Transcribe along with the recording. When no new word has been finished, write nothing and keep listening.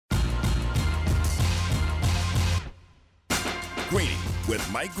Greeny with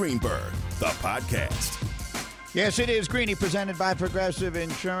Mike Greenberg, the podcast. Yes, it is Greeny, presented by Progressive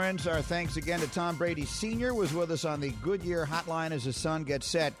Insurance. Our thanks again to Tom Brady Sr. was with us on the Goodyear hotline as his son gets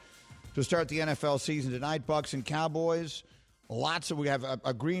set to start the NFL season tonight. Bucs and Cowboys. We have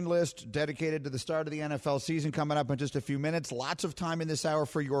a green list dedicated to the start of the NFL season coming up in just a few minutes. Lots of time in this hour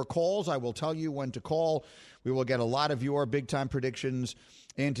for your calls. I will tell you when to call. We will get a lot of your big-time predictions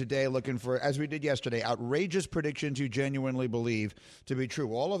in today, looking for, as we did yesterday, outrageous predictions you genuinely believe to be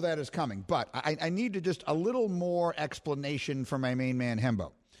true. All of that is coming. But I need to just a little more explanation for my main man,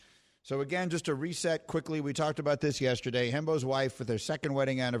 Hembo. So, again, just to reset quickly, we talked about this yesterday. Hembo's wife, for their second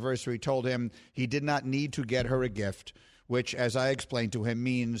wedding anniversary, told him he did not need to get her a gift, which, as I explained to him,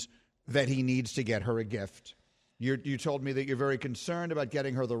 means that he needs to get her a gift. You told me that you're very concerned about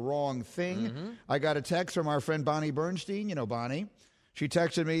getting her the wrong thing. Mm-hmm. I got a text from our friend Bonnie Bernstein. You know Bonnie. She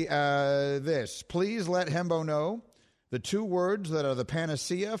texted me this. Please let Hembo know the two words that are the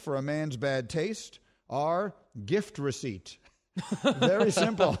panacea for a man's bad taste are gift receipt. Very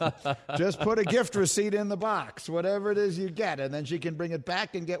simple. Just put a gift receipt in the box, whatever it is you get, and then she can bring it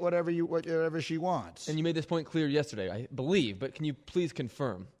back and get whatever she wants. And you made this point clear yesterday, I believe, but can you please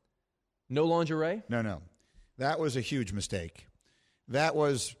confirm? No lingerie? No. That was a huge mistake. That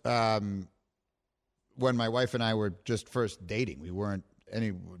was when my wife and I were just first dating. We weren't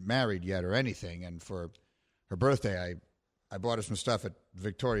married yet or anything, and for her birthday, I bought her some stuff at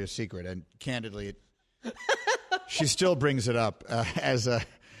Victoria's Secret, and candidly, she still brings it up as an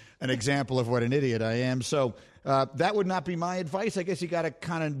example of what an idiot I am. So that would not be my advice. I guess you got to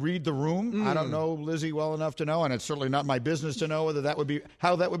kind of read the room. I don't know Lizzie well enough to know, and it's certainly not my business to know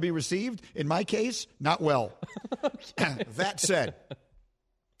how that would be received. In my case, not well. That said,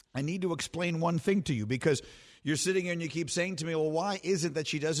 I need to explain one thing to you, because you're sitting here and you keep saying to me, well, why is it that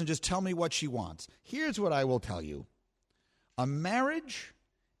she doesn't just tell me what she wants? Here's what I will tell you. A marriage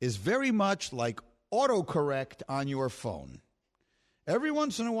is very much like autocorrect on your phone. Every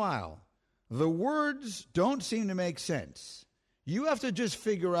once in a while, the words don't seem to make sense. You have to just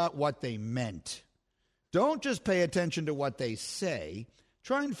figure out what they meant. Don't just pay attention to what they say.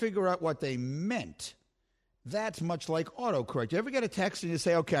 Try and figure out what they meant. That's much like autocorrect. You ever get a text and you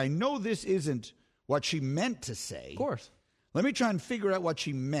say, okay, I know this isn't what she meant to say. Of course. Let me try and figure out what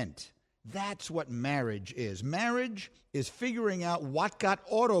she meant. That's what marriage is. Marriage is figuring out what got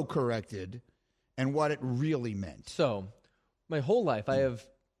autocorrected and what it really meant. So, my whole life, I have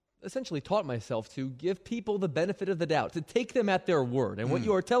essentially taught myself to give people the benefit of the doubt, to take them at their word. And what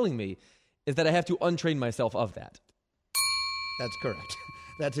you are telling me is that I have to untrain myself of that. That's correct.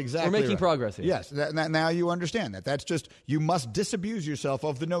 That's exactly We're making right. progress here. Yes. Now you understand that. That's just, you must disabuse yourself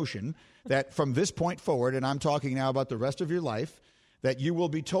of the notion that from this point forward, and I'm talking now about the rest of your life, that you will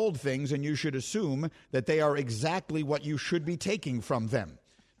be told things and you should assume that they are exactly what you should be taking from them.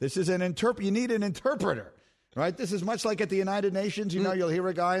 This is you need an interpreter, right? This is much like at the United Nations. You know, you'll hear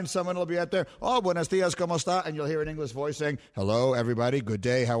a guy and someone will be out there, oh, buenos dias, ¿cómo está? And you'll hear an English voice saying, hello, everybody, good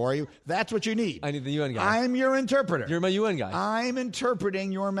day, how are you? That's what you need. I need the UN guy. I'm your interpreter. You're my UN guy. I'm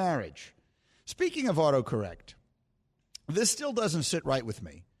interpreting your marriage. Speaking of autocorrect, this still doesn't sit right with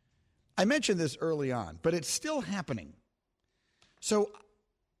me. I mentioned this early on, but it's still happening. So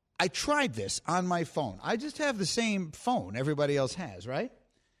I tried this on my phone. I just have the same phone everybody else has, right?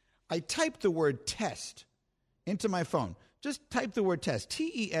 I typed the word test into my phone. Just type the word test,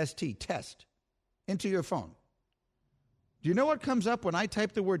 T-E-S-T, test, into your phone. Do you know what comes up when I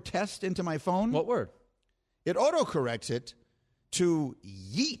type the word test into my phone? What word? It autocorrects it to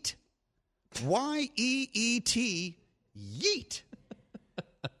yeet. Y-E-E-T, yeet.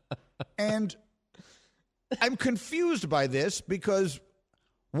 And I'm confused by this, because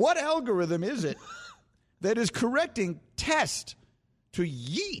what algorithm is it that is correcting test to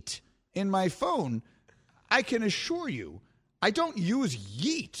yeet in my phone? I can assure you, I don't use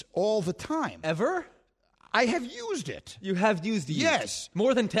yeet all the time. Ever? I have used it. You have used yeet? Yes.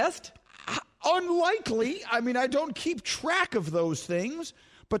 More than test? Unlikely. I mean, I don't keep track of those things.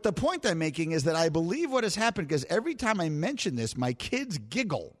 But the point I'm making is that I believe what has happened, because every time I mention this, my kids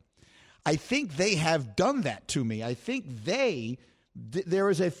giggle. I think they have done that to me. I think there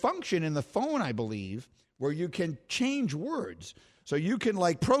is a function in the phone, I believe, where you can change words. So you can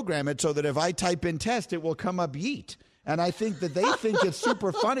program it so that if I type in test, it will come up yeet. And I think that they think it's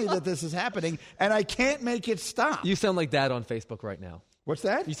super funny that this is happening, and I can't make it stop. You sound like Dad on Facebook right now. What's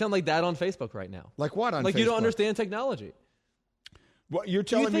that? You sound like Dad on Facebook right now. Like what on Facebook? Like you don't understand technology. What, you're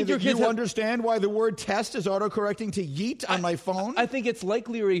telling me that you understand why the word test is autocorrecting to yeet on my phone? I think it's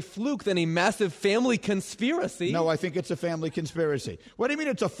likelier a fluke than a massive family conspiracy. No, I think it's a family conspiracy. What do you mean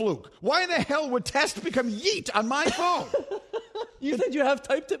it's a fluke? Why in the hell would test become yeet on my phone? You said you have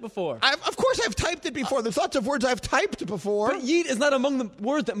typed it before. Of course I've typed it before. There's lots of words I've typed before. But yeet is not among the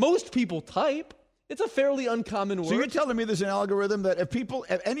words that most people type. It's a fairly uncommon word. So you're telling me there's an algorithm that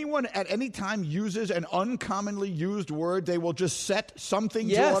if anyone at any time uses an uncommonly used word, they will just set something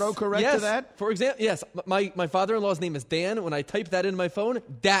to autocorrect to that? For example, yes. My father-in-law's name is Dan. When I type that in my phone,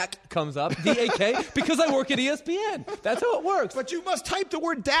 Dak comes up, D-A-K, because I work at ESPN. That's how it works. But you must type the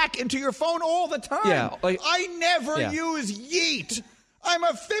word Dak into your phone all the time. Yeah, I never use yeet. I'm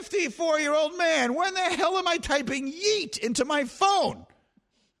a 54-year-old man. When the hell am I typing yeet into my phone?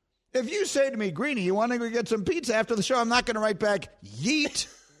 If you say to me, Greeny, you want to go get some pizza after the show, I'm not going to write back, yeet.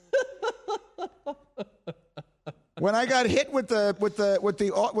 When I got hit with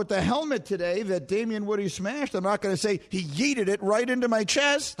the helmet today that Damian Woody smashed, I'm not going to say he yeeted it right into my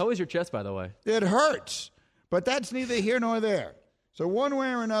chest. How is your chest, by the way? It hurts. But that's neither here nor there. So one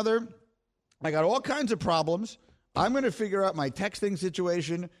way or another, I got all kinds of problems. I'm going to figure out my texting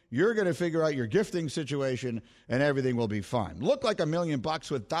situation. You're going to figure out your gifting situation, and everything will be fine. Look like $1 million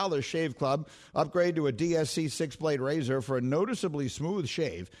with Dollar Shave Club. Upgrade to a DSC 6-blade razor for a noticeably smooth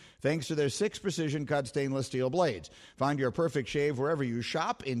shave thanks to their 6 precision-cut stainless steel blades. Find your perfect shave wherever you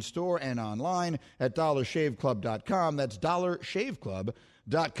shop, in-store and online at dollarshaveclub.com. That's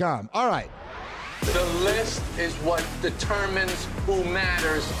dollarshaveclub.com. All right. The list is what determines who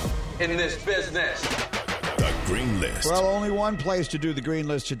matters in this business. The Green List. Well, only one place to do the Green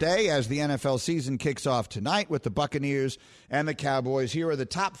List today as the NFL season kicks off tonight with the Buccaneers and the Cowboys. Here are the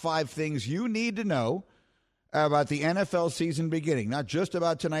top 5 things you need to know about the NFL season beginning. Not just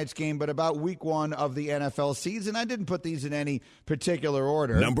about tonight's game, but about week 1 of the NFL season. I didn't put these in any particular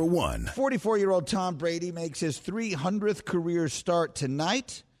order. Number 1. 44-year-old Tom Brady makes his 300th career start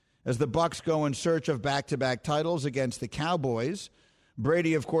tonight as the Bucs go in search of back-to-back titles against the Cowboys.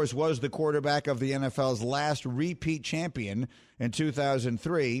 Brady, of course, was the quarterback of the NFL's last repeat champion in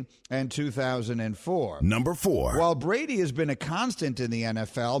 2003 and 2004. Number 4. While Brady has been a constant in the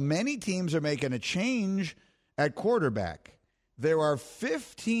NFL, many teams are making a change at quarterback. There are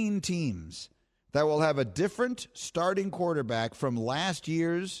 15 teams that will have a different starting quarterback from last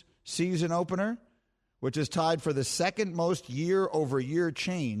year's season opener, which is tied for the second most year-over-year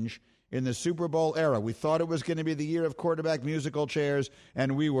change in the Super Bowl era. We thought it was going to be the year of quarterback musical chairs,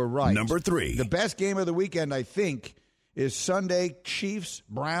 and we were right. Number 3. The best game of the weekend, I think, is Sunday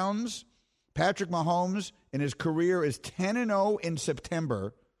Chiefs-Browns. Patrick Mahomes in his career is 10-0 in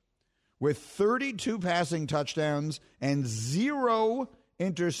September with 32 passing touchdowns and 0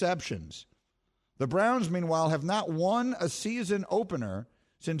 interceptions. The Browns, meanwhile, have not won a season opener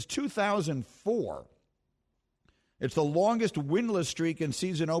since 2004. It's the longest winless streak in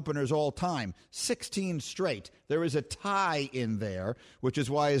season openers all time, 16 straight. There is a tie in there, which is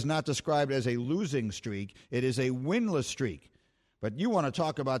why it's not described as a losing streak. It is a winless streak. But you want to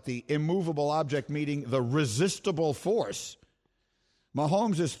talk about the immovable object meeting the resistible force.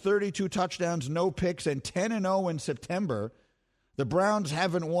 Mahomes is 32 touchdowns, no picks, and 10-0 in September. The Browns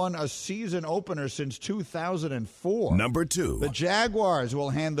haven't won a season opener since 2004. Number 2. The Jaguars will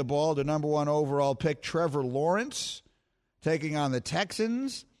hand the ball to number 1 overall pick Trevor Lawrence, taking on the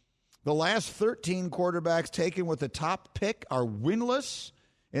Texans. The last 13 quarterbacks taken with the top pick are winless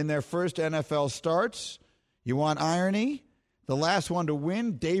in their first NFL starts. You want irony? The last one to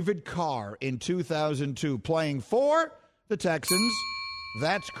win, David Carr in 2002, playing for the Texans.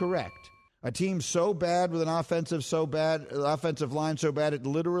 That's correct. A team so bad with an offensive line so bad it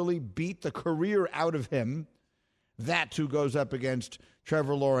literally beat the career out of him. That's who goes up against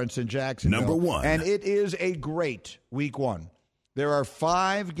Trevor Lawrence in Jacksonville. Number 1. And it is a great week 1. There are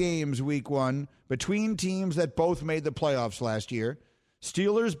 5 games week 1 between teams that both made the playoffs last year.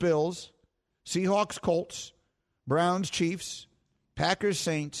 Steelers, Bills, Seahawks, Colts, Browns, Chiefs, Packers,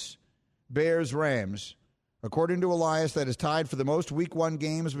 Saints, Bears, Rams. According to Elias, that is tied for the most Week 1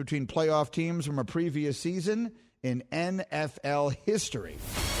 games between playoff teams from a previous season in NFL history.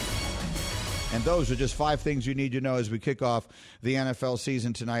 And those are just 5 things you need to know as we kick off the NFL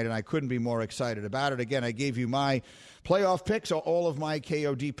season tonight, and I couldn't be more excited about it. Again, I gave you my playoff picks, all of my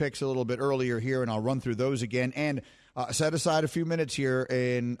KOD picks a little bit earlier here, and I'll run through those again. And set aside a few minutes here.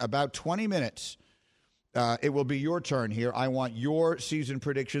 In about 20 minutes, it will be your turn here. I want your season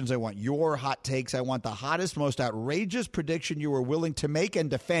predictions. I want your hot takes. I want the hottest, most outrageous prediction you are willing to make and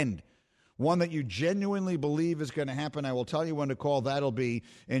defend. One that you genuinely believe is going to happen. I will tell you when to call. That'll be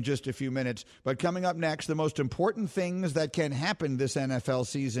in just a few minutes. But coming up next, the most important things that can happen this NFL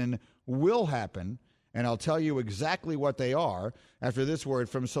season will happen. And I'll tell you exactly what they are after this word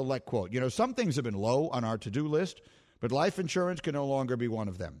from Select Quote. You know, some things have been low on our to-do list, but life insurance can no longer be one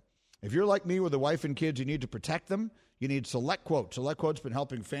of them. If you're like me with a wife and kids, you need to protect them. you need SelectQuote. SelectQuote's been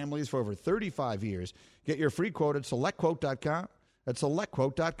helping families for over 35 years. Get your free quote at SelectQuote.com. That's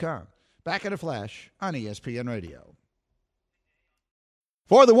SelectQuote.com. Back in a flash on ESPN Radio.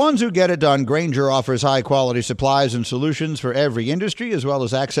 For the ones who get it done, Grainger offers high-quality supplies and solutions for every industry, as well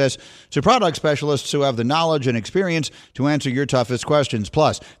as access to product specialists who have the knowledge and experience to answer your toughest questions.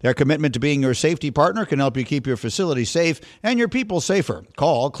 Plus, their commitment to being your safety partner can help you keep your facility safe and your people safer.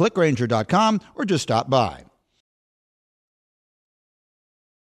 Call, clickgrainger.com, or just stop by.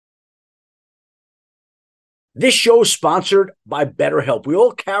 This show is sponsored by BetterHelp. We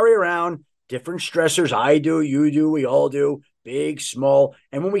all carry around different stressors. I do, you do, we all do, big, small.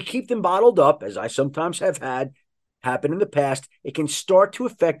 And when we keep them bottled up, as I sometimes have had happen in the past, it can start to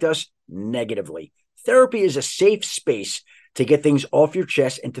affect us negatively. Therapy is a safe space to get things off your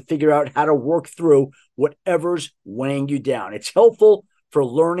chest and to figure out how to work through whatever's weighing you down. It's helpful for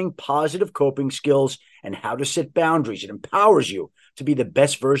learning positive coping skills and how to set boundaries. It empowers you to be the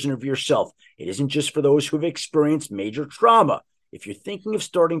best version of yourself. It isn't just for those who have experienced major trauma. If you're thinking of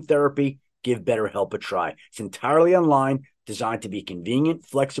starting therapy, give BetterHelp a try. It's entirely online, designed to be convenient,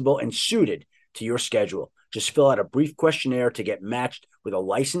 flexible, and suited to your schedule. Just fill out a brief questionnaire to get matched with a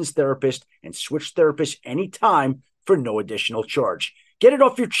licensed therapist and switch therapists anytime for no additional charge. Get it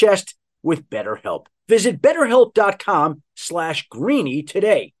off your chest with BetterHelp. Visit BetterHelp.com/Greeny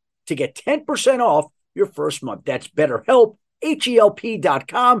today to get 10% off your first month. That's BetterHelp,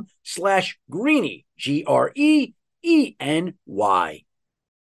 HELP.com/Greeny, GREENY.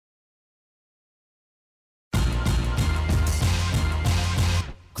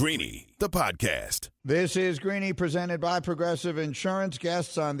 Greeny, the podcast. This is Greeny, presented by Progressive Insurance.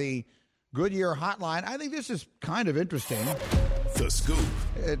 Guests on the Goodyear Hotline. I think this is kind of interesting. The Scoop.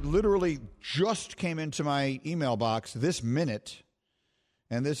 It literally just came into my email box this minute,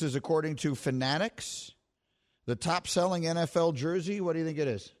 and this is according to Fanatics, the top-selling NFL jersey. What do you think it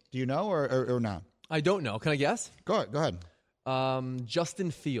is? Do you know or not? I don't know. Can I guess? Go ahead.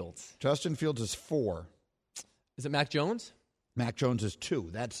 Justin Fields. Justin Fields is 4. Is it Mac Jones? Mac Jones is 2.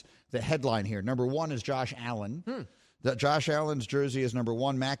 That's the headline here. Number 1 is Josh Allen. Josh Allen's jersey is number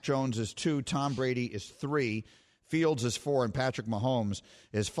 1. Mac Jones is 2. Tom Brady is 3. Fields is 4, and Patrick Mahomes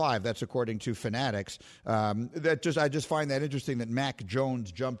is 5. That's according to Fanatics. I just find that interesting that Mac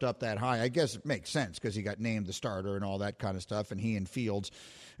Jones jumped up that high. I guess it makes sense because he got named the starter and all that kind of stuff, and he and Fields,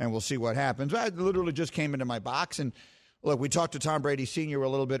 and we'll see what happens. I literally just came into my box, and look, we talked to Tom Brady Sr. a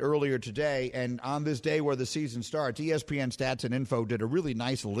little bit earlier today, and on this day where the season starts, ESPN Stats and Info did a really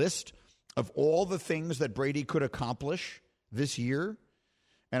nice list of all the things that Brady could accomplish this year,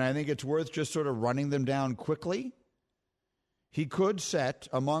 and I think it's worth just sort of running them down quickly. He could set,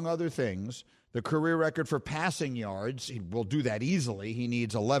 among other things, the career record for passing yards. He will do that easily. He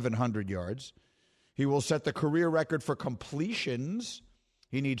needs 1,100 yards. He will set the career record for completions.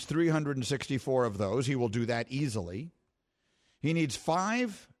 He needs 364 of those. He will do that easily. He needs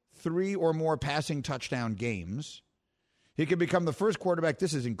 5 3 or more passing touchdown games. He could become the first quarterback,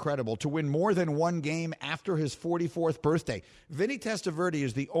 this is incredible, to win more than one game after his 44th birthday. Vinny Testaverde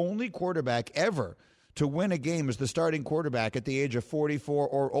is the only quarterback ever to win a game as the starting quarterback at the age of 44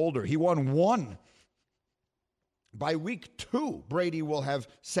 or older. He won 1. By week 2, Brady will have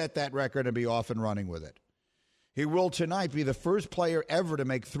set that record and be off and running with it. He will tonight be the first player ever to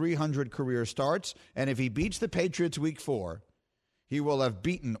make 300 career starts, and if he beats the Patriots week 4, he will have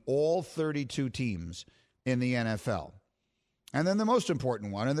beaten all 32 teams in the NFL. And then the most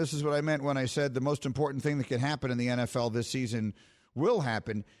important one, and this is what I meant when I said the most important thing that can happen in the NFL this season will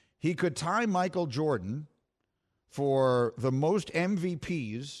happen. He could tie Michael Jordan for the most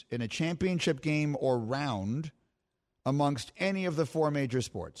MVPs in a championship game or round amongst any of the 4 major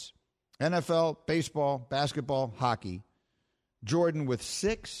sports. NFL, baseball, basketball, hockey. Jordan with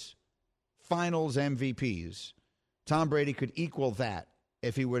 6 finals MVPs. Tom Brady could equal that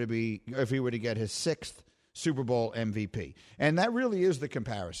if he were to get his 6th Super Bowl MVP. And that really is the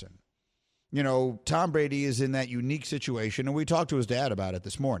comparison. You know, Tom Brady is in that unique situation, and we talked to his dad about it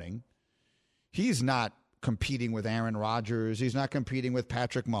this morning. He's not competing with Aaron Rodgers. He's not competing with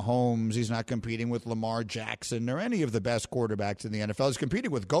Patrick Mahomes. He's not competing with Lamar Jackson or any of the best quarterbacks in the NFL. He's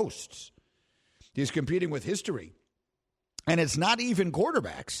competing with ghosts. He's competing with history. And it's not even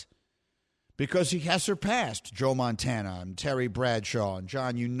quarterbacks, because he has surpassed Joe Montana and Terry Bradshaw and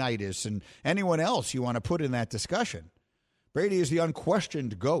John Unitas and anyone else you want to put in that discussion. Brady is the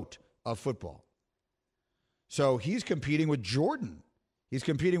unquestioned GOAT of football. So he's competing with Jordan. He's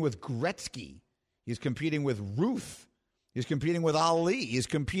competing with Gretzky. He's competing with Ruth. He's competing with Ali. He's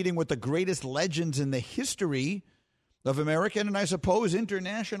competing with the greatest legends in the history of American and, I suppose,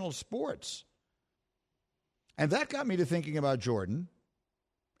 international sports. And that got me to thinking about Jordan.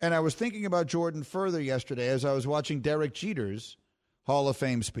 And I was thinking about Jordan further yesterday as I was watching Derek Jeter's Hall of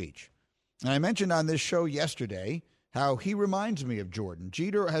Fame speech. And I mentioned on this show yesterday how he reminds me of Jordan.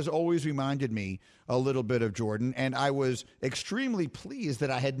 Jeter has always reminded me a little bit of Jordan, and I was extremely pleased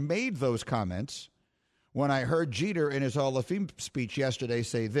that I had made those comments when I heard Jeter in his Hall of Fame speech yesterday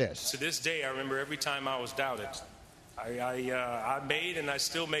say this. To this day, I remember every time I was doubted. I made and I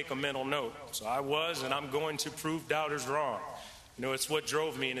still make a mental note. So I was, and I'm going to prove doubters wrong. You know, it's what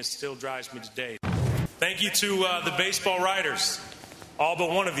drove me, and it still drives me today. Thank you to the baseball writers, all but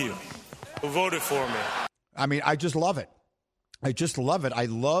one of you, who voted for me. I mean, I just love it. I just love it. I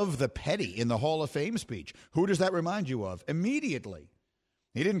love the petty in the Hall of Fame speech. Who does that remind you of? Immediately.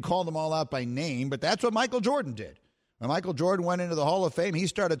 He didn't call them all out by name, but that's what Michael Jordan did. When Michael Jordan went into the Hall of Fame, he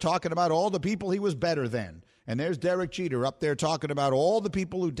started talking about all the people he was better than. And there's Derek Jeter up there talking about all the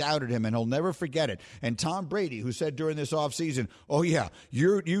people who doubted him, and he'll never forget it. And Tom Brady, who said during this offseason, oh, yeah,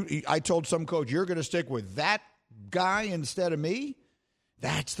 I told some coach, you're going to stick with that guy instead of me.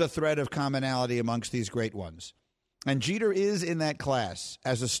 That's the thread of commonality amongst these great ones. And Jeter is in that class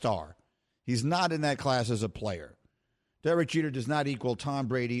as a star. He's not in that class as a player. Derek Jeter does not equal Tom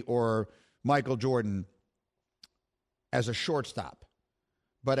Brady or Michael Jordan as a shortstop.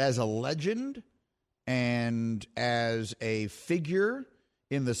 But as a legend and as a figure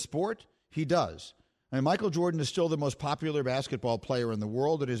in the sport, he does. I mean, Michael Jordan is still the most popular basketball player in the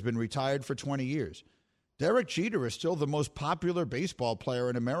world and has been retired for 20 years. Derek Jeter is still the most popular baseball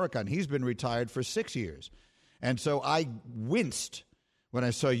player in America, and he's been retired for 6 years. And so I winced when I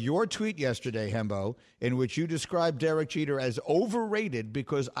saw your tweet yesterday, Hembo, in which you described Derek Jeter as overrated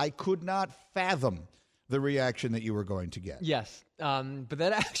because I could not fathom the reaction that you were going to get. Yes, but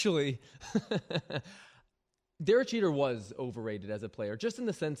that actually, Derek Jeter was overrated as a player, just in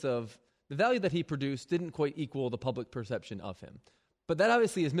the sense of the value that he produced didn't quite equal the public perception of him. But that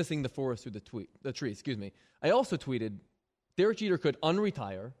obviously is missing the forest through the tree. I also tweeted, Derek Jeter could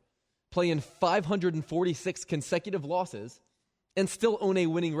unretire, play in 546 consecutive losses, and still own a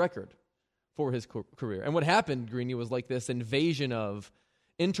winning record for his career. And what happened, Greeny, was like this invasion of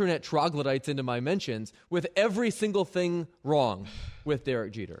internet troglodytes into my mentions with every single thing wrong with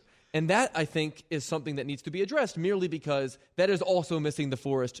Derek Jeter. And that, I think, is something that needs to be addressed merely because that is also missing the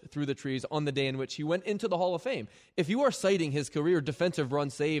forest through the trees on the day in which he went into the Hall of Fame. If you are citing his career defensive run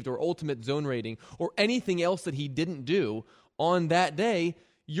saved or ultimate zone rating or anything else that he didn't do on that day,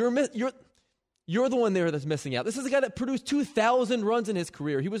 you're the one there that's missing out. This is a guy that produced 2,000 runs in his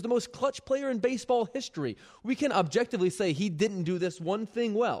career. He was the most clutch player in baseball history. We can objectively say he didn't do this one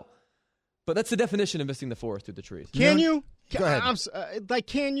thing well. But that's the definition of missing the forest through the trees. Can you? Go ahead.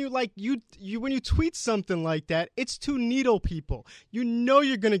 Can you, when you tweet something like that, it's to needle people. You know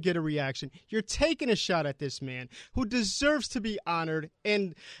you're going to get a reaction. You're taking a shot at this man who deserves to be honored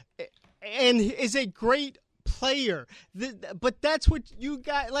and is a great player. But that's what you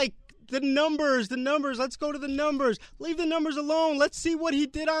got, the numbers, let's go to the numbers. Leave the numbers alone. Let's see what he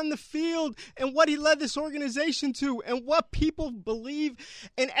did on the field and what he led this organization to and what people believe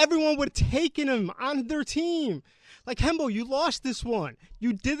and everyone would have taken him on their team. Like, Hembo, you lost this one.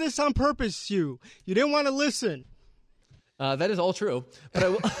 You did this on purpose, You didn't want to listen. That is all true. But I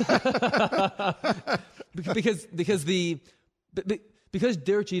will because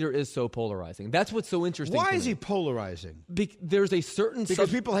Derek Jeter is so polarizing. That's what's so interesting. Why is he polarizing? There's a certain because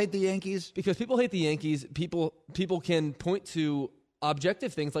people hate the Yankees. Because people hate the Yankees. People can point to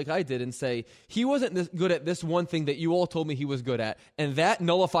objective things like I did and say he wasn't this good at this one thing that you all told me he was good at, and that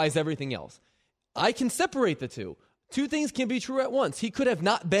nullifies everything else. I can separate the two. Two things can be true at once. He could have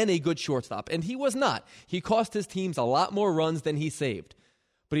not been a good shortstop, and he was not. He cost his teams a lot more runs than he saved.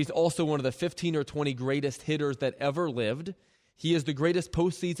 But he's also one of the 15 or 20 greatest hitters that ever lived. He is the greatest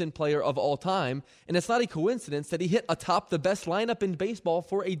postseason player of all time, and it's not a coincidence that he hit atop the best lineup in baseball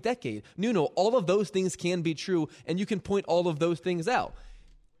for a decade. Nuno, all of those things can be true, and you can point all of those things out.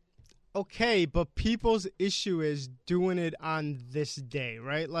 Okay, but people's issue is doing it on this day,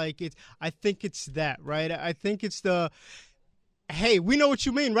 right? I think it's that, right? I think it's hey, we know what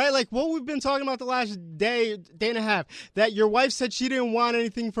you mean, right? Like what we've been talking about the last day and a half, that your wife said she didn't want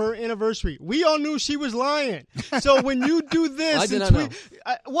anything for her anniversary. We all knew she was lying. So when you do this, I did not know.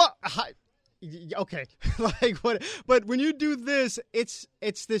 Okay, what? But when you do this, it's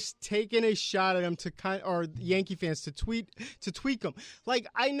this taking a shot at him or Yankee fans to tweak him. Like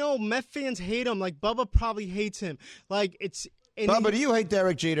I know Met fans hate him. Like Bubba probably hates him. Bubba, do you hate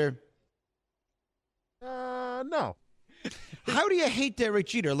Derek Jeter? No. How do you hate Derek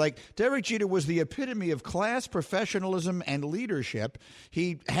Jeter? Like, Derek Jeter was the epitome of class, professionalism, and leadership.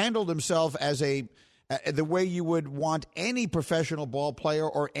 He handled himself as a the way you would want any professional ball player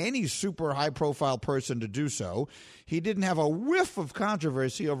or any super high-profile person to do so. He didn't have a whiff of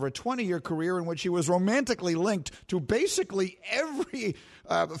controversy over a 20-year career in which he was romantically linked to basically every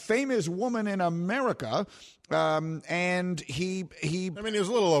famous woman in America. And he I mean, he was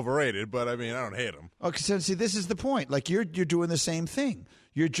a little overrated, but I mean, I don't hate him. Okay, so see, this is the point. Like, you're doing the same thing.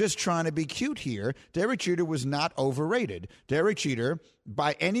 You're just trying to be cute here. Derek Jeter was not overrated. Derek Jeter,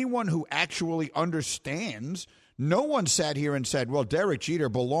 by anyone who actually understands, no one sat here and said, well, Derek Jeter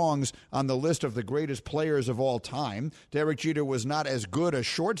belongs on the list of the greatest players of all time. Derek Jeter was not as good a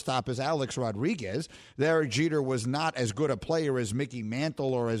shortstop as Alex Rodriguez. Derek Jeter was not as good a player as Mickey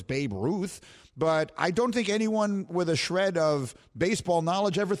Mantle or as Babe Ruth. But I don't think anyone with a shred of baseball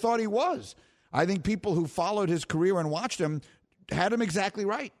knowledge ever thought he was. I think people who followed his career and watched him had him exactly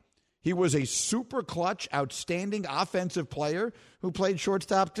right. He was a super clutch, outstanding offensive player who played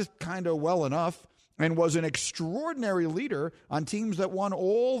shortstop just kind of well enough and was an extraordinary leader on teams that won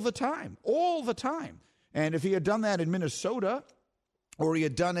all the time. And if he had done that in Minnesota, or he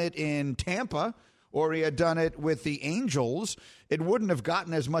had done it in Tampa, or he had done it with the Angels, it wouldn't have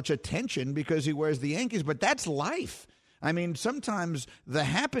gotten as much attention because he wears the Yankees. But that's life. I mean, sometimes the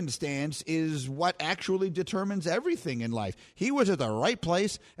happenstance is what actually determines everything in life. He was at the right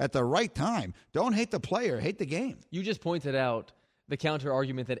place at the right time. Don't hate the player, hate the game. You just pointed out the counter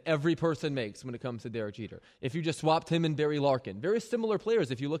argument that every person makes when it comes to Derek Jeter. If you just swapped him and Barry Larkin, very similar players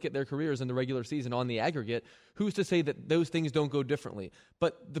if you look at their careers in the regular season on the aggregate, who's to say that those things don't go differently?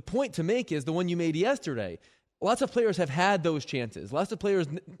 But the point to make is the one you made yesterday. Lots of players have had those chances. Lots of players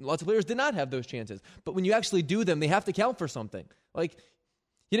did not have those chances. But when you actually do them, they have to count for something. Like,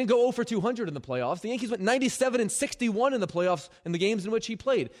 he didn't go 0 for 200 in the playoffs. The Yankees went 97-61 in the playoffs in the games in which he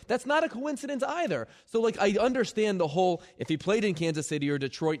played. That's not a coincidence either. So, like, I understand the whole if he played in Kansas City or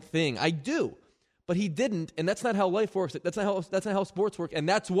Detroit thing. I do. But he didn't, and that's not how life works. That's not how sports work, and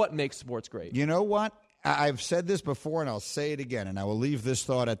that's what makes sports great. You know what? I've said this before, and I'll say it again, and I will leave this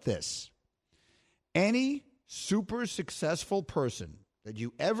thought at this. Any super successful person that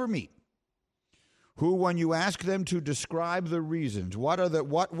you ever meet who, when you ask them to describe the reasons,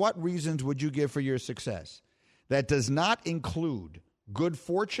 what reasons would you give for your success, that does not include good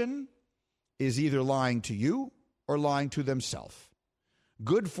fortune, is either lying to you or lying to themselves.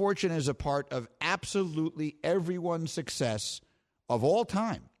 Good fortune is a part of absolutely everyone's success of all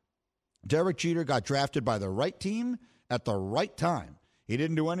time. Derek Jeter got drafted by the right team at the right time. He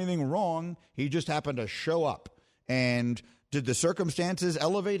didn't do anything wrong. He just happened to show up. And did the circumstances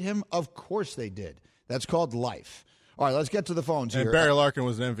elevate him? Of course they did. That's called life. All right, let's get to the phones here. And Barry Larkin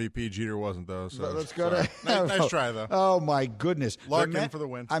was an MVP. Jeter wasn't, though. So let's go to nice try, though. Oh, my goodness. Larkin for the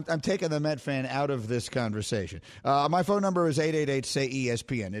win. I'm taking the Met fan out of this conversation. My phone number is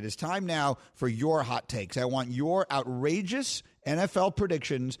 888-SAY-ESPN. It is time now for your hot takes. I want your outrageous NFL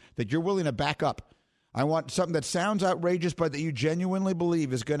predictions that you're willing to back up. I want something that sounds outrageous but that you genuinely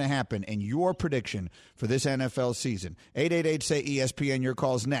believe is going to happen, and your prediction for this NFL season. 888-SAY-ESPN. Your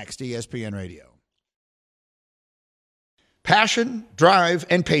call's next. ESPN Radio. Passion, drive,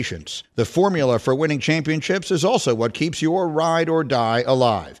 and patience. The formula for winning championships is also what keeps your ride or die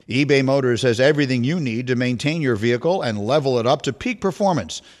alive. eBay Motors has everything you need to maintain your vehicle and level it up to peak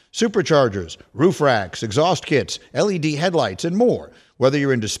performance. Superchargers, roof racks, exhaust kits, LED headlights, and more. Whether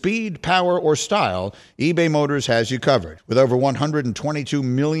you're into speed, power, or style, eBay Motors has you covered. With over 122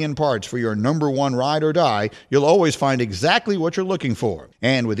 million parts for your number one ride or die, you'll always find exactly what you're looking for.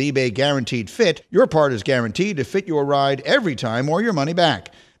 And with eBay Guaranteed Fit, your part is guaranteed to fit your ride every time or your money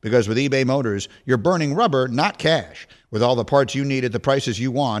back. Because with eBay Motors, you're burning rubber, not cash. With all the parts you need at the prices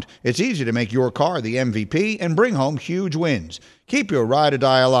you want, it's easy to make your car the MVP and bring home huge wins. Keep your ride or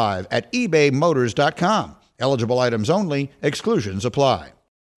die alive at ebaymotors.com. Eligible items only. Exclusions apply.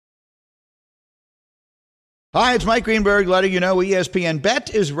 Hi, it's Mike Greenberg letting you know ESPN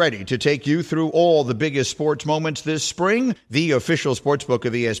Bet is ready to take you through all the biggest sports moments this spring. The official sportsbook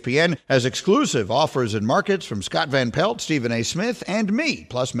of ESPN has exclusive offers and markets from Scott Van Pelt, Stephen A. Smith, and me,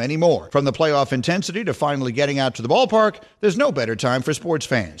 plus many more. From the playoff intensity to finally getting out to the ballpark, there's no better time for sports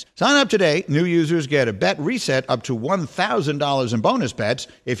fans. Sign up today. New users get a bet reset up to $1,000 in bonus bets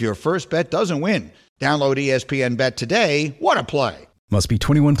if your first bet doesn't win. Download ESPN Bet today. What a play. Must be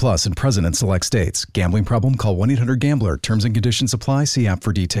 21 plus and present in select states. Gambling problem? Call 1-800-GAMBLER. Terms and conditions apply. See app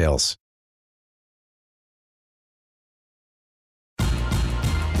for details.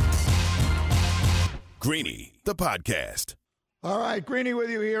 Greeny, the podcast. All right, Greeny with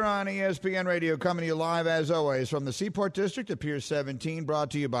you here on ESPN Radio, coming to you live, as always, from the Seaport District at Pier 17,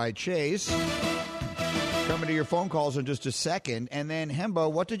 brought to you by Chase. Coming to your phone calls in just a second. And then, Hembo,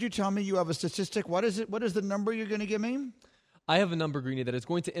 what did you tell me? You have a statistic. What is it? What is the number you're going to give me? I have a number, Greeny, that is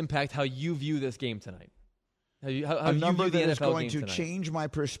going to impact how you view this game tonight. How A number you view that the is NFL going game to tonight. change my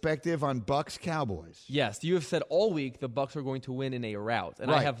perspective on Bucks Cowboys. Yes, you have said all week the Bucks are going to win in a rout.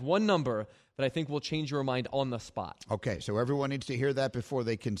 And I Right. have one number that I think will change your mind on the spot. Okay, so everyone needs to hear that before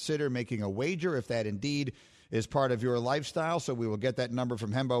they consider making a wager, if that indeed is part of your lifestyle. So we will get that number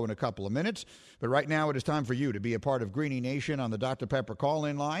from Hembo in a couple of minutes. But right now it is time for you to be a part of Greeny Nation on the Dr. Pepper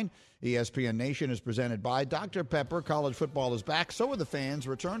call-in line. ESPN Nation is presented by Dr. Pepper. College football is back. So are the fans.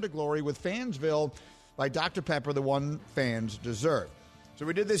 Return to glory with Fansville by Dr. Pepper, the one fans deserve. So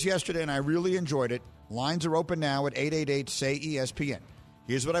we did this yesterday, and I really enjoyed it. Lines are open now at 888-SAY-ESPN.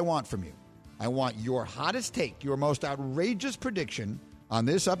 Here's what I want from you. I want your hottest take, your most outrageous prediction on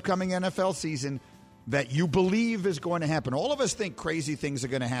this upcoming NFL season that you believe is going to happen. All of us think crazy things are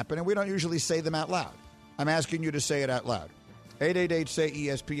going to happen, and we don't usually say them out loud. I'm asking you to say it out loud.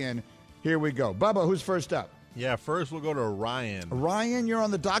 888-SAY-ESPN. Here we go. Bubba, who's first up? Yeah, first we'll go to Ryan. Ryan, you're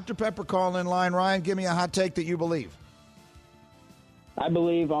on the Dr. Pepper call-in line. Ryan, give me a hot take that you believe. I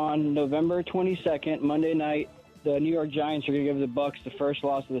believe on November 22nd, Monday night, the New York Giants are going to give the Bucks the first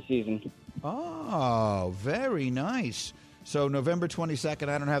loss of the season. Oh, very nice. So November 22nd,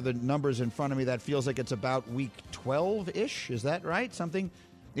 I don't have the numbers in front of me. That feels like it's about week 12-ish. Is that right? Something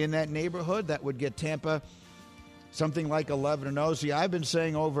in that neighborhood that would get Tampa something like 11-0. See, I've been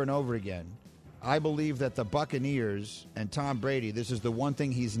saying over and over again, I believe that the Buccaneers and Tom Brady, this is the one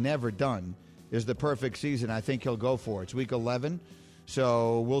thing he's never done, is the perfect season. I think he'll go for it. It's week 11,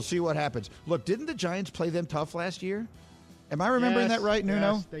 so we'll see what happens. Look, didn't the Giants play them tough last year? Am I remembering that right,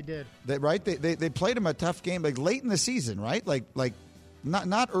 Nuno? Yes, they did. Right? They played them a tough game, like late in the season, right? Like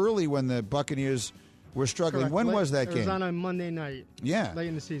not early when the Buccaneers were struggling. Correct. When was that It game? was on a Monday night. Yeah. Late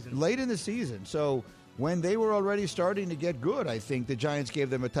in the season. Late in the season. So when they were already starting to get good, I think the Giants gave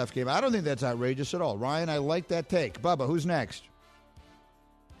them a tough game. I don't think that's outrageous at all. Ryan, I like that take. Bubba, who's next?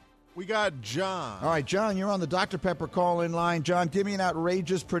 We got John. All right, John, you're on the Dr. Pepper call-in line. John, give me an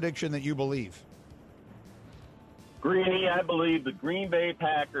outrageous prediction that you believe. Greeny, I believe the Green Bay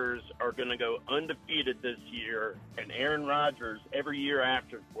Packers are going to go undefeated this year, and Aaron Rodgers, every year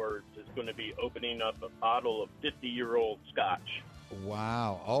afterwards, is going to be opening up a bottle of 50-year-old scotch.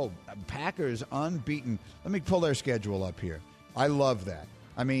 Wow. Oh, Packers unbeaten. Let me pull their schedule up here. I love that.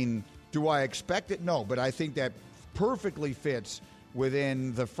 I mean, do I expect it? No, but I think that perfectly fits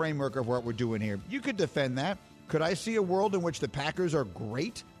within the framework of what we're doing here. You could defend that. Could I see a world in which the Packers are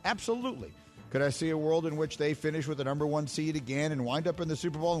great? Absolutely. Could I see a world in which they finish with the number one seed again and wind up in the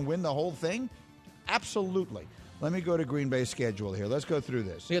Super Bowl and win the whole thing? Absolutely. Let me go to Green Bay's schedule here. Let's go through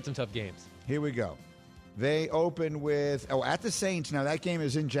this. They got some tough games. Here we go. They open with, at the Saints. Now, that game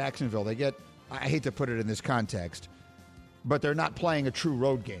is in Jacksonville. They get, I hate to put it in this context, but they're not playing a true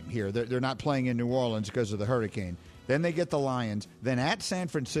road game here. They're not playing in New Orleans because of the hurricane. Then they get the Lions. Then at San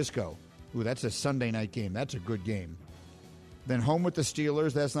Francisco. Ooh, that's a Sunday night game. That's a good game. Then home with the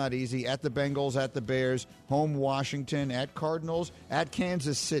Steelers. That's not easy. At the Bengals, at the Bears. Home Washington, at Cardinals, at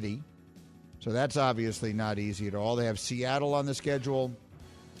Kansas City. So that's obviously not easy at all. They have Seattle on the schedule.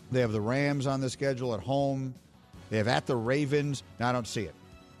 They have the Rams on the schedule at home. They have at the Ravens. Now, I don't see it.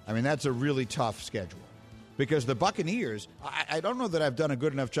 I mean, that's a really tough schedule. Because the Buccaneers, I don't know that I've done a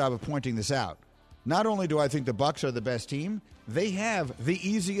good enough job of pointing this out. Not only do I think the Bucs are the best team, they have the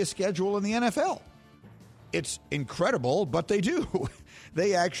easiest schedule in the NFL. It's incredible, but they do.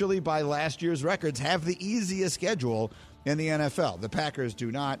 They actually, by last year's records, have the easiest schedule in the NFL. The Packers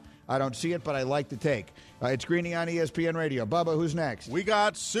do not. I don't see it, but I like the take. It's Greeny on ESPN Radio. Bubba, who's next? We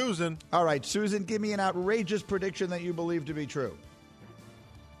got Susan. All right, Susan, give me an outrageous prediction that you believe to be true.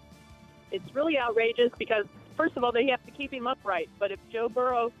 It's really outrageous because, first of all, they have to keep him upright. But if Joe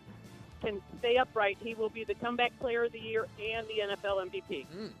Burrow can stay upright, he will be the comeback player of the year and the NFL MVP.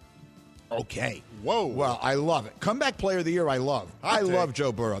 Okay. Whoa. Well, I love it. Comeback player of the year, I love. I love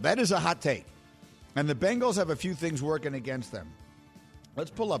Joe Burrow. That is a hot take. And the Bengals have a few things working against them. Let's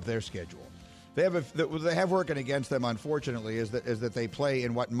pull up their schedule. They have working against them, unfortunately, is that they play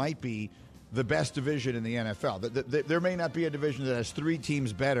in what might be the best division in the NFL. There may not be a division that has three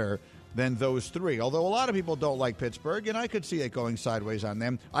teams better than those three, although a lot of people don't like Pittsburgh, and I could see it going sideways on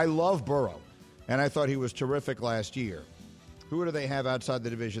them. I love Burrow, and I thought he was terrific last year. Who do they have outside the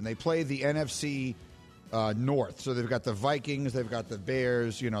division? They play the NFC North, so they've got the Vikings, they've got the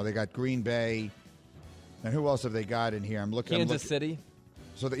Bears, they got Green Bay, and who else have they got in here? Kansas City.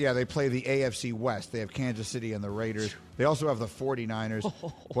 So, they play the AFC West. They have Kansas City and the Raiders. They also have the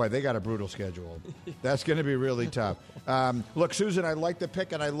 49ers. Boy, they got a brutal schedule. That's going to be really tough. Look, Susan, I like the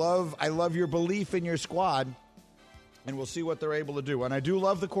pick, and I love your belief in your squad, and we'll see what they're able to do. And I do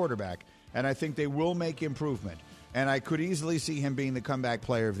love the quarterback, and I think they will make improvement. And I could easily see him being the comeback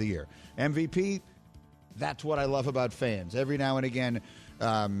player of the year. MVP, that's what I love about fans. Every now and again,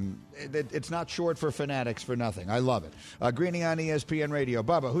 it's not short for fanatics for nothing. I love it. Greeny on ESPN Radio.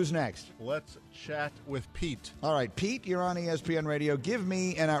 Bubba, who's next? Let's chat with Pete. All right, Pete, you're on ESPN Radio. Give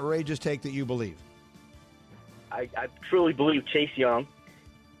me an outrageous take that you believe. I truly believe Chase Young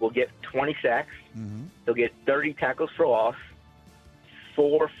will get 20 sacks. Mm-hmm. He'll get 30 tackles for loss,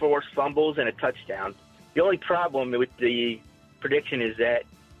 4 forced fumbles, and a touchdown. The only problem with the prediction is that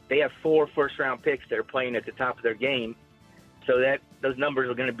they have 4 first-round picks that are playing at the top of their game, so that those numbers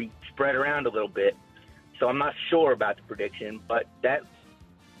are going to be spread around a little bit. So I'm not sure about the prediction, but that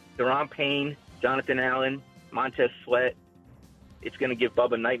Daron Payne, Jonathan Allen, Montez Sweat, it's going to give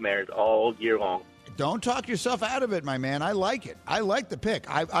Bubba nightmares all year long. Don't talk yourself out of it, my man. I like it. I like the pick.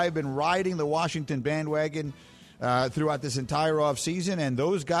 I've been riding the Washington bandwagon throughout this entire offseason, and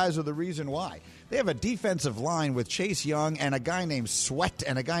those guys are the reason why. They have a defensive line with Chase Young and a guy named Sweat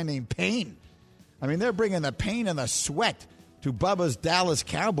and a guy named Payne. I mean, they're bringing the pain and the sweat to Bubba's Dallas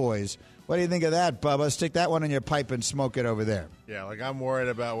Cowboys. What do you think of that, Bubba? Stick that one in your pipe and smoke it over there. Yeah, like I'm worried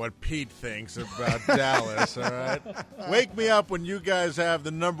about what Pete thinks about Dallas, all right? Wake me up when you guys have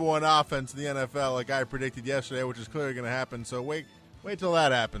the number 1 offense in the NFL like I predicted yesterday, which is clearly going to happen. So wait till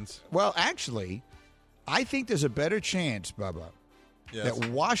that happens. Well, actually, I think there's a better chance, Bubba, that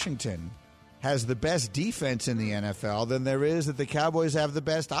Washington has the best defense in the NFL than there is that the Cowboys have the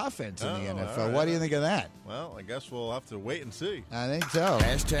best offense in the NFL. Right. What do you think of that? Well, I guess we'll have to wait and see. I think so.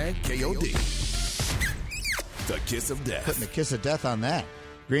 Hashtag KOD. The kiss of death. Putting the kiss of death on that.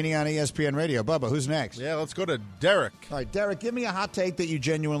 Greeny on ESPN Radio. Bubba, who's next? Yeah, let's go to Derek. All right, Derek, give me a hot take that you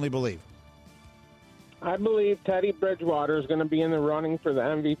genuinely believe. I believe Teddy Bridgewater is going to be in the running for the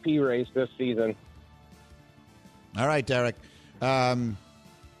MVP race this season. All right, Derek.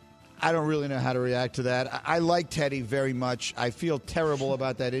 I don't really know how to react to that. I like Teddy very much. I feel terrible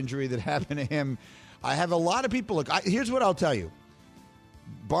about that injury that happened to him. I have a lot of people. Look, here's what I'll tell you.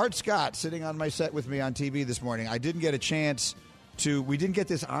 Bart Scott, sitting on my set with me on TV this morning, I didn't get a chance to – we didn't get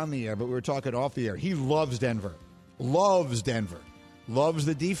this on the air, but we were talking off the air. He loves Denver. Loves Denver. Loves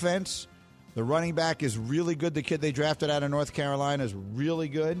the defense. The running back is really good. The kid they drafted out of North Carolina is really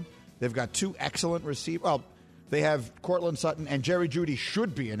good. They've got 2 excellent receivers. Well, they have Cortland Sutton, and Jerry Jeudy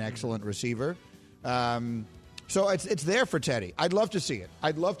should be an excellent receiver. So it's there for Teddy. I'd love to see it.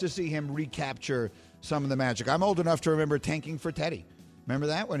 I'd love to see him recapture some of the magic. I'm old enough to remember tanking for Teddy. Remember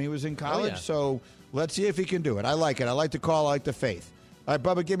that when he was in college? Oh, yeah. So let's see if he can do it. I like it. I like the call. I like the faith. All right,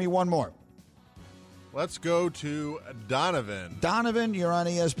 Bubba, give me one more. Let's go to Donovan. Donovan, you're on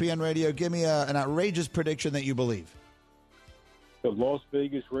ESPN Radio. Give me an outrageous prediction that you believe. The Las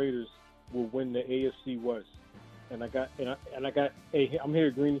Vegas Raiders will win the AFC West. And I'm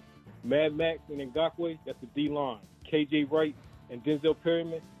here, Greeny. Mad Max and Ngakoue, that's the D line. KJ Wright and Denzel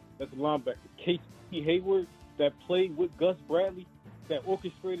Perryman, that's the linebacker. Casey Hayward, that played with Gus Bradley, that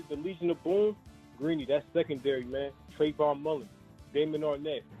orchestrated the Legion of Boom. Greeny, that's secondary, man. Trayvon Mullen, Damon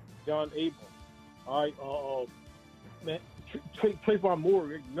Arnett, John Abrams. All right, man, Trayvon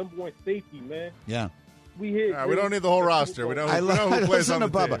Moore, number 1 safety, man. Yeah. We don't need the whole roster. We know who plays on the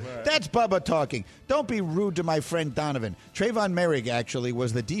Bubba. team. Right. That's Bubba talking. Don't be rude to my friend Donovan. Trayvon Merrick actually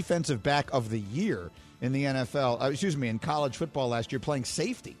was the defensive back of the year in the NFL. In college football last year, playing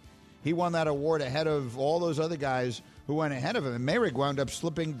safety. He won that award ahead of all those other guys who went ahead of him. And Merrick wound up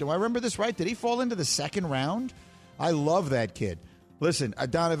slipping. Do I remember this right? Did he fall into the 2nd round? I love that kid. Listen,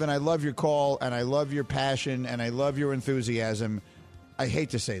 Donovan, I love your call, and I love your passion, and I love your enthusiasm. I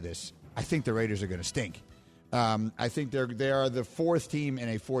hate to say this. I think the Raiders are going to stink. I think they are the 4th team in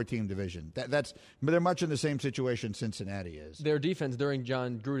a 4-team division. But they're much in the same situation Cincinnati is. Their defense during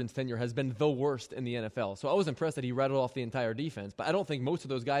John Gruden's tenure has been the worst in the NFL. So I was impressed that he rattled off the entire defense. But I don't think most of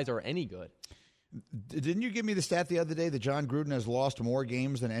those guys are any good. Didn't you give me the stat the other day that John Gruden has lost more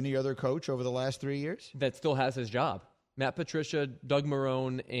games than any other coach over the last 3 years? That still has his job. Matt Patricia, Doug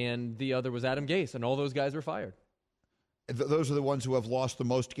Marrone, and the other was Adam Gase, and all those guys were fired. Those are the ones who have lost the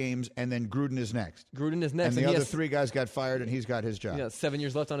most games, and then Gruden is next. Gruden is next. And the other 3 guys got fired, and he's got his job. Yeah, 7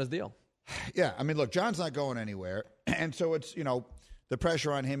 years left on his deal. Yeah, I mean, look, John's not going anywhere, and so it's, the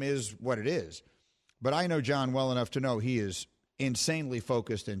pressure on him is what it is. But I know John well enough to know he is insanely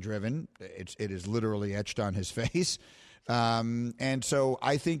focused and driven. It is literally etched on his face. And so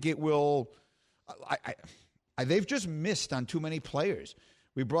I think it will they've just missed on too many players.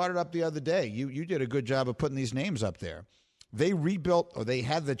 We brought it up the other day. You did a good job of putting these names up there. They rebuilt, or they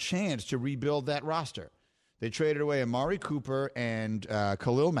had the chance to rebuild that roster. They traded away Amari Cooper and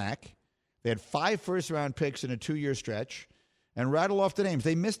Khalil Mack. They had 5 first-round picks in a 2-year stretch. And rattle off the names.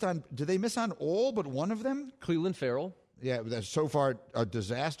 Did they miss on all but one of them? Cleveland Farrell. Yeah, that's so far a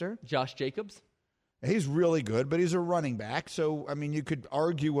disaster. Josh Jacobs. He's really good, but he's a running back. So, I mean, you could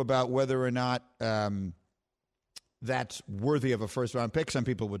argue about whether or not that's worthy of a first-round pick. Some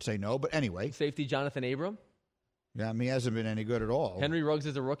people would say no, but anyway. Safety Jonathan Abram. Yeah, I mean, he hasn't been any good at all. Henry Ruggs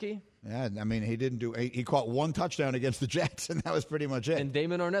is a rookie. Yeah, I mean, he caught 1 touchdown against the Jets, and that was pretty much it. And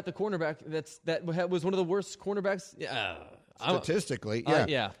Damon Arnett, the cornerback, that was one of the worst cornerbacks. Statistically,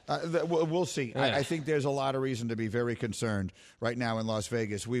 we'll see. Yeah. I think there's a lot of reason to be very concerned right now in Las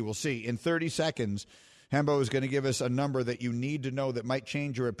Vegas. We will see. In 30 seconds, Hembo is going to give us a number that you need to know that might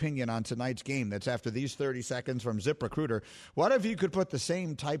change your opinion on tonight's game. That's after these 30 seconds from ZipRecruiter. What if you could put the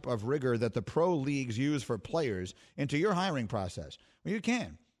same type of rigor that the pro leagues use for players into your hiring process? Well, you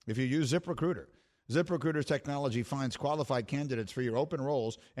can if you use ZipRecruiter. ZipRecruiter's technology finds qualified candidates for your open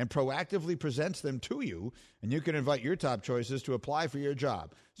roles and proactively presents them to you, and you can invite your top choices to apply for your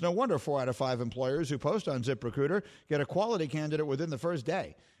job. It's no wonder 4 out of 5 employers who post on ZipRecruiter get a quality candidate within the first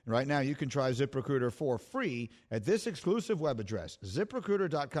day. And right now, you can try ZipRecruiter for free at this exclusive web address,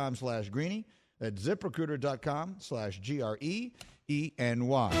 ZipRecruiter.com/Greeny. That's ZipRecruiter.com/GREENY.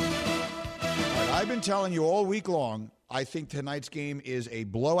 All right, I've been telling you all week long, I think tonight's game is a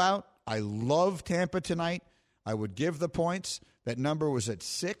blowout. I love Tampa tonight. I would give the points. That number was at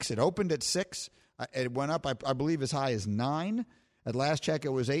 6. It opened at 6. It went up, I believe, as high as 9. At last check, it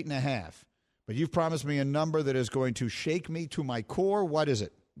was 8.5. But you've promised me a number that is going to shake me to my core. What is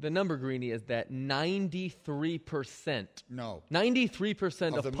it? The number, Greeny, is that 93%. No.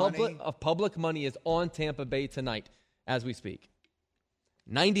 93% of public money is on Tampa Bay tonight as we speak.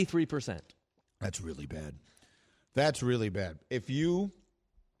 93%. That's really bad. That's really bad. If you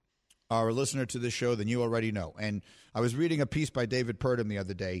are a listener to this show, then you already know. And I was reading a piece by David Purdom the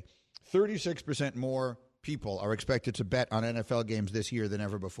other day. 36% more people are expected to bet on NFL games this year than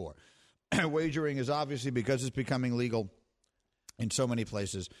ever before. Wagering is obviously, because it's becoming legal in so many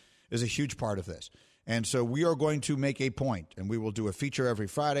places, is a huge part of this. And so we are going to make a point, and we will do a feature every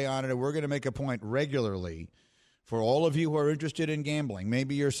Friday on it, and we're going to make a point regularly for all of you who are interested in gambling.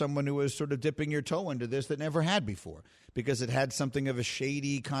 Maybe you're someone who is sort of dipping your toe into this that never had before because it had something of a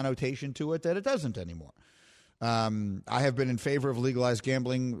shady connotation to it that it doesn't anymore. I have been in favor of legalized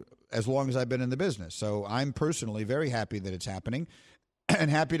gambling as long as I've been in the business. So I'm personally very happy that it's happening and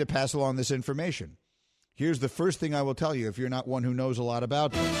happy to pass along this information. Here's the first thing I will tell you if you're not one who knows a lot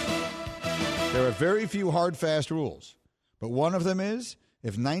about this. There are very few hard, fast rules, but one of them is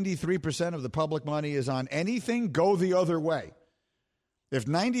if 93% of the public money is on anything, go the other way. If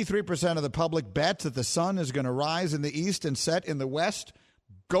 93% of the public bets that the sun is going to rise in the east and set in the west,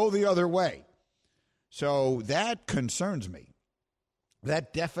 go the other way. So that concerns me.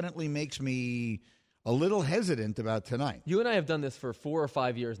 That definitely makes me a little hesitant about tonight. You and I have done this for 4 or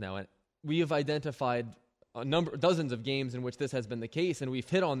 5 years now, and we have identified dozens of games in which this has been the case, and we've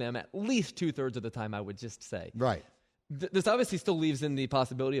hit on them at least 2/3 of the time, I would just say. Right. This obviously still leaves in the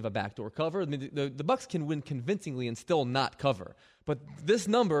possibility of a backdoor cover. I mean, the Bucs can win convincingly and still not cover. But this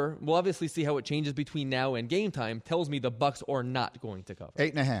number, we'll obviously see how it changes between now and game time, tells me the Bucs are not going to cover.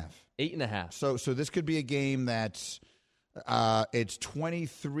 8.5. 8.5. So this could be a game that's it's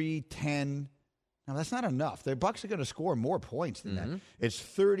 23-10. Now, that's not enough. The Bucs are going to score more points than that. It's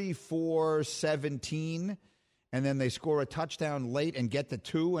 34-17. And then they score a touchdown late and get the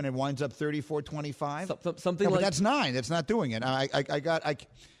 2, and it winds up 34-25. Something but like that's 9. That's not doing it. I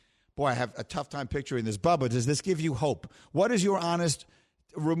have a tough time picturing this. Bubba, does this give you hope? What is your honest?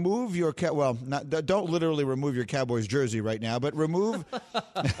 Remove your don't literally remove your Cowboys jersey right now, but remove.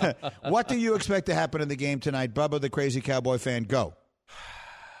 What do you expect to happen in the game tonight, Bubba, the crazy Cowboy fan? Go.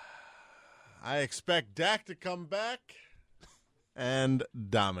 I expect Dak to come back and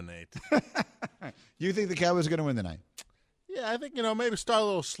dominate. You think the Cowboys are going to win tonight? Yeah, I think, maybe start a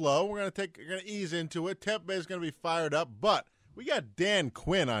little slow. We're going to ease into it. Tampa Bay is going to be fired up, but we got Dan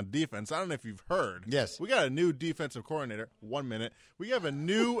Quinn on defense. I don't know if you've heard. Yes. We got a new defensive coordinator. 1 minute. We have a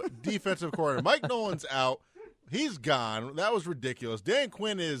new defensive coordinator. Mike Nolan's out. He's gone. That was ridiculous. Dan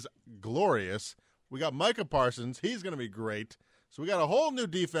Quinn is glorious. We got Micah Parsons. He's going to be great. So we got a whole new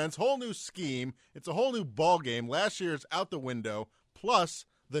defense, whole new scheme. It's a whole new ball game. Last year's out the window, plus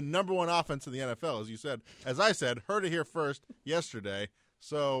the number 1 offense in the NFL, as I said, heard it here first yesterday.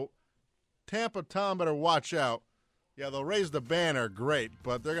 So Tampa, Tom, better watch out. Yeah, they'll raise the banner, great,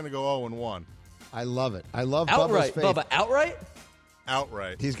 but they're going to go 0-1. I love it. I love outright, Bubba's faith. Bubba, outright?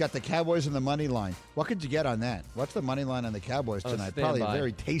 outright. He's got the Cowboys in the money line. What could you get on that? What's the money line on the Cowboys tonight? Probably a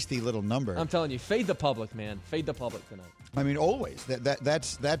very tasty little number. I'm telling you, fade the public, man. Fade the public tonight. I mean, always.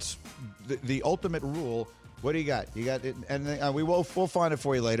 That's the ultimate rule. What do you got? You got it, and we'll find it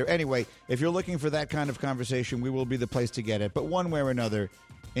for you later. Anyway, if you're looking for that kind of conversation, we will be the place to get it. But one way or another,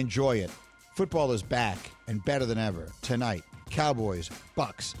 enjoy it. Football is back and better than ever tonight. Cowboys,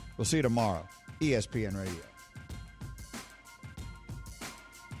 Bucks. We'll see you tomorrow. ESPN Radio.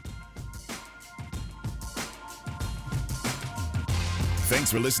 Thanks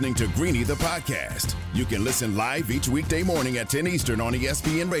for listening to Greeny the podcast. You can listen live each weekday morning at 10 Eastern on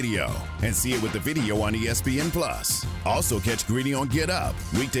ESPN Radio and see it with the video on ESPN Plus. Also catch Greeny on Get Up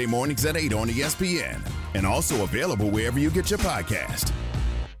weekday mornings at 8 on ESPN and also available wherever you get your podcast.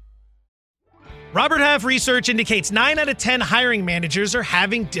 Robert Half research indicates 9 out of 10 hiring managers are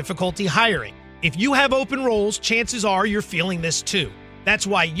having difficulty hiring. If you have open roles, chances are you're feeling this too. That's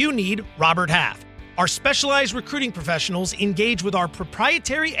why you need Robert Half. Our specialized recruiting professionals engage with our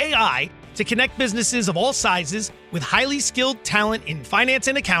proprietary AI to connect businesses of all sizes with highly skilled talent in finance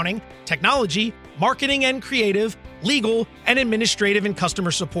and accounting, technology, marketing and creative, legal, and administrative and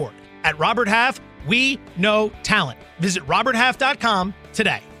customer support. At Robert Half, we know talent. Visit roberthalf.com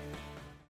today.